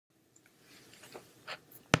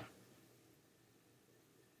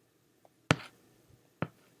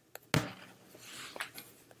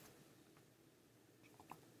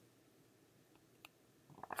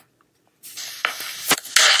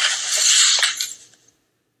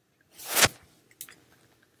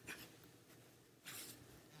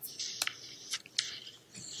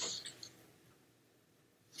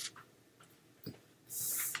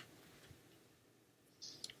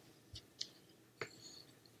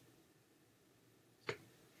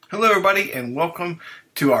Hello everybody and welcome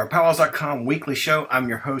to our PowWows.com weekly show. I'm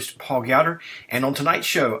your host Paul Gowder, and on tonight's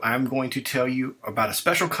show I'm going to tell you about a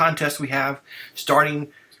special contest we have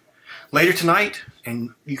starting later tonight,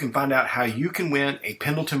 and you can find out how you can win a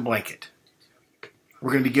Pendleton blanket.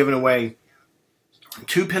 We're going to be giving away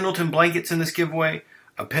 2 Pendleton blankets in this giveaway,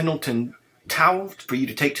 a Pendleton towel for you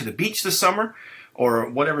to take to the beach this summer or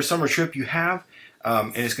whatever summer trip you have,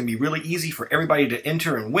 and it's going to be really easy for everybody to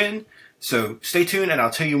enter and win. So stay tuned, and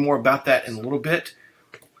I'll tell you more about that in a little bit.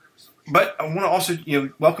 But I want to also,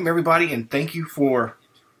 welcome everybody and thank you for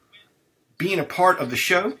being a part of the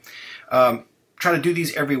show. Try to do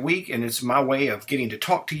these every week, and it's my way of getting to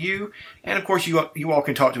talk to you, and of course you all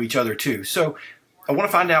can talk to each other too. So I want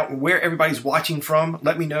to find out where everybody's watching from.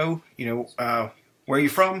 Let me know, where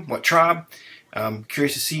you're from, what tribe. I'm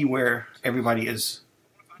curious to see where everybody is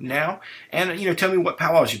now, and tell me what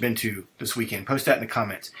powwows you've been to this weekend. Post that in the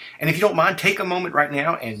comments, and if you don't mind, take a moment right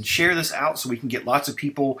now and share this out so we can get lots of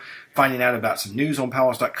people finding out about some news on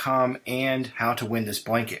PowWows.com and how to win this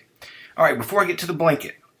blanket. All right, before I get to the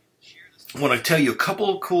blanket, I want to tell you a couple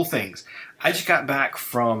of cool things. I just got back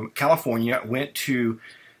from California, went to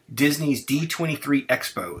Disney's D23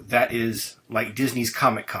 Expo. That is like Disney's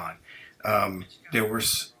Comic Con. It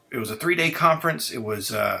was a 3-day conference. It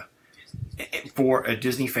was for a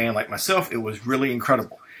Disney fan like myself, it was really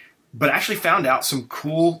incredible. But I actually found out some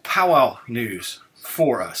cool powwow news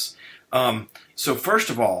for us. So first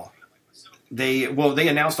of all, they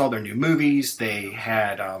announced all their new movies. They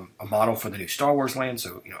had a model for the new Star Wars land,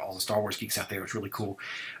 so all the Star Wars geeks out there, it was really cool.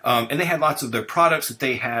 And they had lots of their products that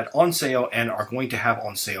they had on sale and are going to have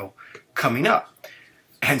on sale coming up.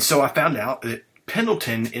 And so I found out that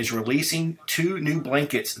Pendleton is releasing 2 new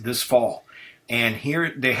blankets this fall. And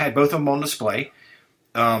here they had both of them on display.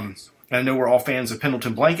 I know we're all fans of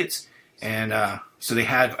Pendleton blankets, and so they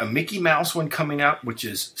have a Mickey Mouse one coming out, which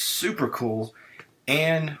is super cool,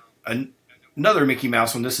 and another Mickey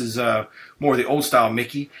Mouse one. This is more the old style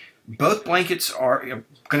Mickey. Both blankets are going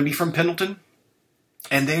to be from Pendleton,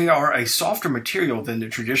 and they are a softer material than the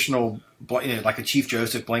traditional, like a Chief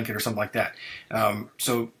Joseph blanket or something like that.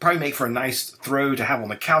 So probably make for a nice throw to have on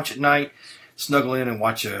the couch at night. Snuggle in and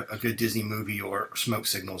watch a good Disney movie or Smoke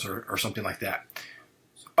Signals or something like that.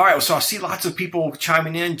 All right, so I see lots of people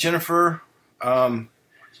chiming in. Jennifer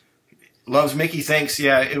loves Mickey. Thanks.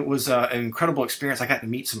 Yeah, it was an incredible experience. I got to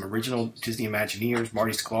meet some original Disney Imagineers,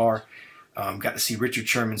 Marty Sklar. Got to see Richard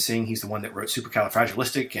Sherman sing. He's the one that wrote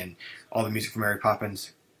Supercalifragilistic and all the music for Mary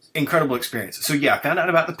Poppins. Incredible experience. So yeah, I found out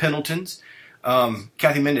about the Pendletons.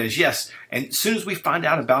 Kathy Mendez, yes. And as soon as we find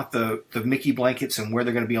out about the Mickey blankets and where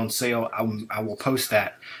they're going to be on sale, I will post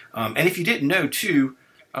that. And if you didn't know, too,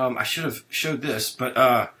 I should have showed this,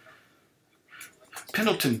 but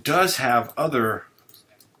Pendleton does have other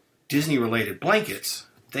Disney-related blankets.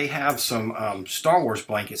 They have some Star Wars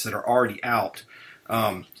blankets that are already out.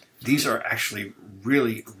 These are actually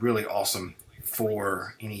really, really awesome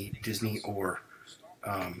for any Disney or,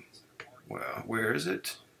 well, where is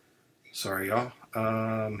it? Sorry, y'all.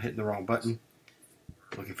 Hitting the wrong button.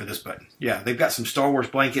 Looking for this button. Yeah, they've got some Star Wars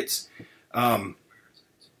blankets.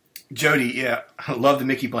 Jody, yeah, I love the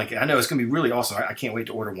Mickey blanket. I know it's going to be really awesome. I can't wait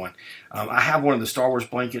to order one. I have one of the Star Wars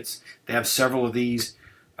blankets. They have several of these.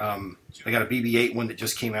 They got a BB-8 one that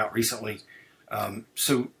just came out recently.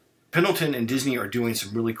 So Pendleton and Disney are doing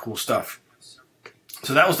some really cool stuff.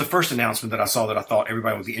 So that was the first announcement that I saw that I thought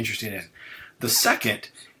everybody would be interested in. The second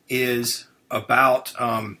is about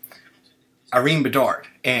Irene Bedard.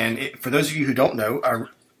 And for those of you who don't know,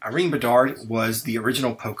 Irene Bedard was the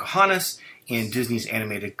original Pocahontas in Disney's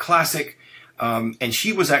animated classic. And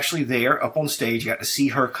she was actually there up on stage. You got to see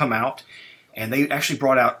her come out. And they actually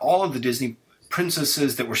brought out all of the Disney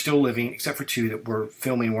princesses that were still living, except for 2 that were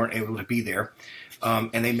filming, weren't able to be there.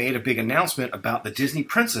 And they made a big announcement about the Disney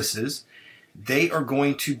princesses. They are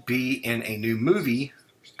going to be in a new movie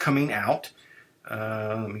coming out.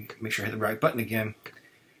 Let me make sure I hit the right button again.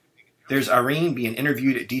 There's Irene being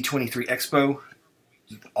interviewed at D23 Expo.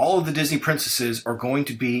 All of the Disney princesses are going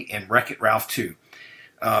to be in Wreck-It Ralph 2.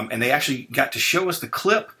 And they actually got to show us the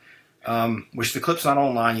clip, which the clip's not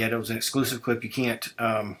online yet. It was an exclusive clip. You can't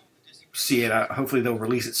see it. Hopefully they'll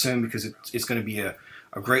release it soon because it's going to be a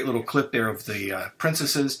great little clip there of the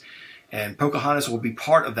princesses. And Pocahontas will be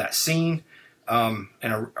part of that scene. And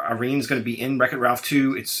Irene's going to be in Wreck-It Ralph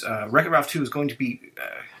 2. Wreck-It Ralph 2 is going to be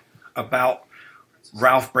about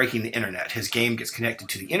Ralph breaking the internet. His game gets connected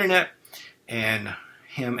to the internet, and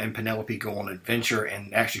him and Penelope go on an adventure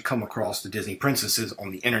and actually come across the Disney princesses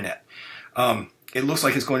on the internet. It looks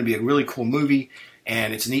like it's going to be a really cool movie,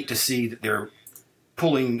 and it's neat to see that they're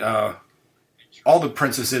pulling all the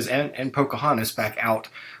princesses and Pocahontas back out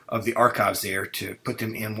of the archives there to put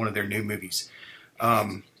them in one of their new movies.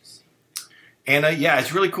 Yeah,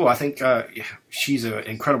 it's really cool. I think she's an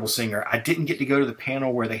incredible singer. I didn't get to go to the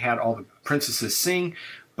panel where they had all the princesses sing,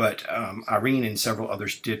 but Irene and several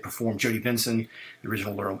others did perform. Jodie Benson, the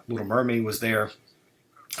original Little Mermaid, was there.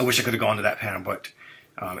 I wish I could have gone to that panel, but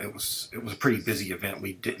it was a pretty busy event.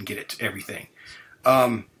 We didn't get it to everything.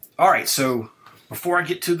 All right, so before I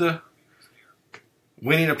get to the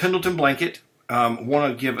winning a Pendleton blanket,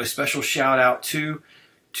 want to give a special shout out to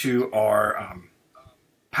our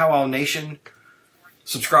Pow Wow Nation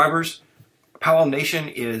subscribers. Pow Wow Nation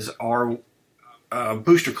is our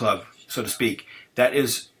booster club, so to speak. That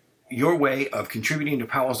is your way of contributing to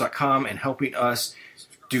PowWows.com and helping us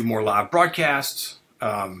do more live broadcasts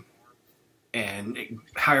and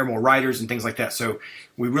hire more writers and things like that. So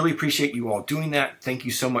we really appreciate you all doing that. Thank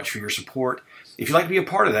you so much for your support. If you'd like to be a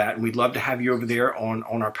part of that, and we'd love to have you over there on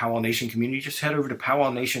our Pow Wow Nation community, just head over to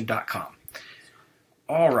PowWow.com.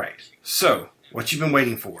 All right, so what you've been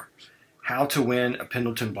waiting for. How to win a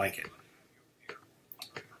Pendleton blanket.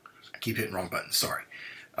 I keep hitting the wrong button, sorry.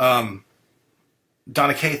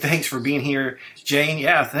 Donna K, thanks for being here. Jane,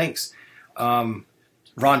 yeah, thanks. Rhonda,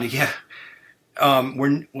 yeah.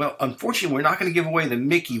 Unfortunately, we're not going to give away the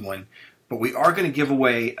Mickey one, but we are going to give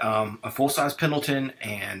away a full-size Pendleton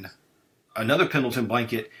and another Pendleton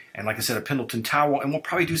blanket, and like I said, a Pendleton towel, and we'll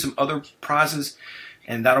probably do some other prizes,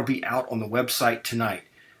 and that'll be out on the website tonight.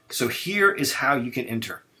 So here is how you can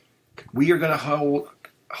enter. We are going to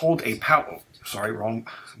hold a Pow. Sorry, wrong.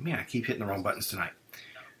 Man, I keep hitting the wrong buttons tonight.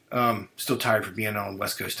 Still tired for being on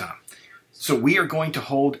West Coast time. So we are going to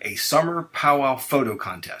hold a summer Pow Wow photo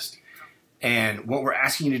contest. And what we're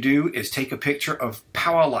asking you to do is take a picture of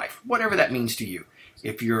Pow Wow life, whatever that means to you.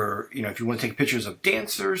 If you're, if you want to take pictures of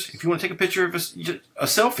dancers, if you want to take a picture of a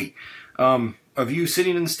selfie of you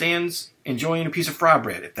sitting in the stands enjoying a piece of fry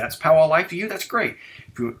bread, if that's Pow Wow life to you, that's great.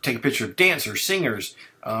 If you take a picture of dancers, singers,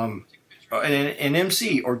 an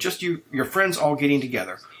MC, or just your friends all getting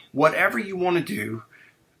together, whatever you want to do,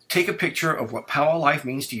 take a picture of what Pow Wow life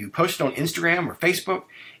means to you. Post it on Instagram or Facebook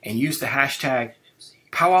and use the hashtag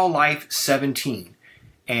PowWowLife17.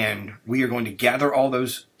 And we are going to gather all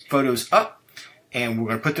those photos up, and we're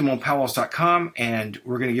going to put them on PowWows.com, and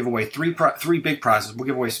we're going to give away three big prizes. We'll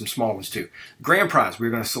give away some small ones too. Grand prize, we're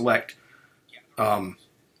going to select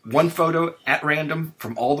one photo at random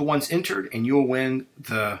from all the ones entered, and you'll win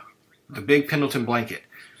the big Pendleton blanket.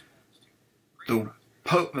 The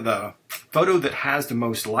photo that has the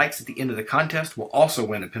most likes at the end of the contest will also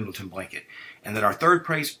win a Pendleton blanket. And then our third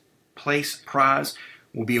place prize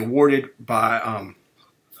will be awarded by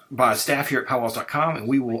staff here at PowWows.com, and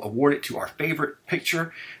we will award it to our favorite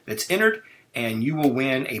picture that's entered, and you will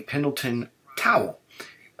win a Pendleton towel.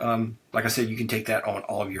 Like I said, you can take that on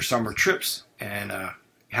all of your summer trips and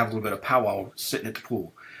have a little bit of powwow sitting at the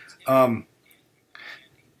pool. Tammy,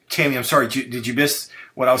 I'm sorry, did you miss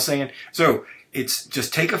what I was saying? So it's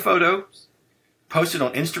just take a photo, post it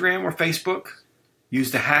on Instagram or Facebook,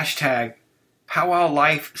 use the hashtag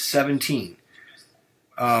PowWowLife17.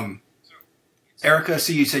 Erica, I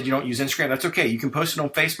see you said you don't use Instagram. That's okay. You can post it on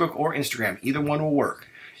Facebook or Instagram. Either one will work.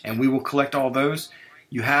 And we will collect all those.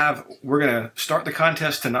 We're going to start the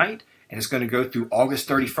contest tonight, and it's going to go through August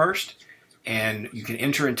 31st. And you can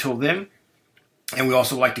enter until then. And we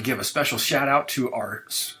also like to give a special shout out to our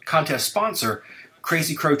contest sponsor,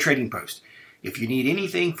 Crazy Crow Trading Post. If you need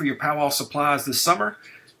anything for your Pow Wow supplies this summer,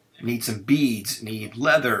 need some beads, need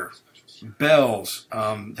leather, bells,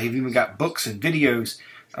 they've even got books and videos,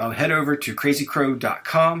 head over to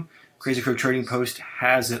crazycrow.com. Crazy Crow Trading Post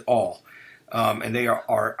has it all. And they are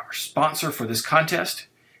our sponsor for this contest.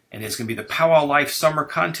 And it's going to be the Pow Wow Life Summer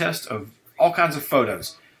Contest of all kinds of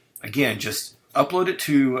photos. Again, just upload it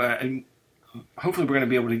to, and hopefully we're going to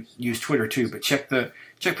be able to use Twitter too, but check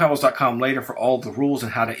PowWows.com later for all the rules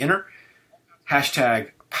and how to enter.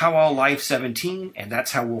 Hashtag PowWowLife17, and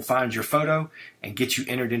that's how we'll find your photo and get you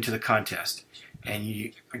entered into the contest.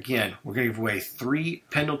 And again, we're going to give away 3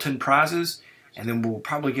 Pendleton prizes, and then we'll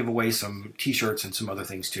probably give away some t-shirts and some other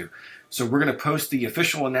things too. So we're going to post the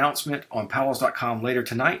official announcement on PowWows.com later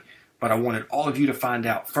tonight, but I wanted all of you to find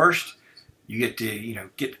out first. You get to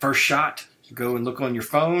get first shot, go and look on your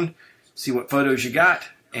phone, see what photos you got,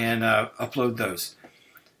 and upload those.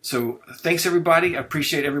 So thanks everybody. I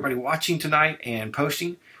appreciate everybody watching tonight and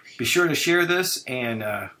posting. Be sure to share this and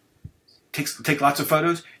take lots of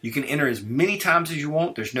photos. You can enter as many times as you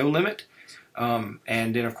want. There's no limit. And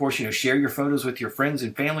then of course, share your photos with your friends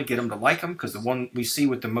and family. Get them to like them, because the one we see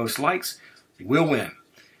with the most likes will win.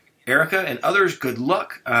 Erica and others, good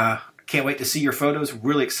luck. Can't wait to see your photos.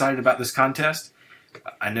 Really excited about this contest.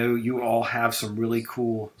 I know you all have some really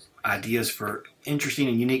cool ideas for interesting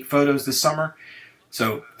and unique photos this summer.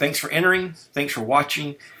 So thanks for entering, thanks for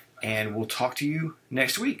watching, and we'll talk to you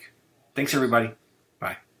next week. Thanks, everybody.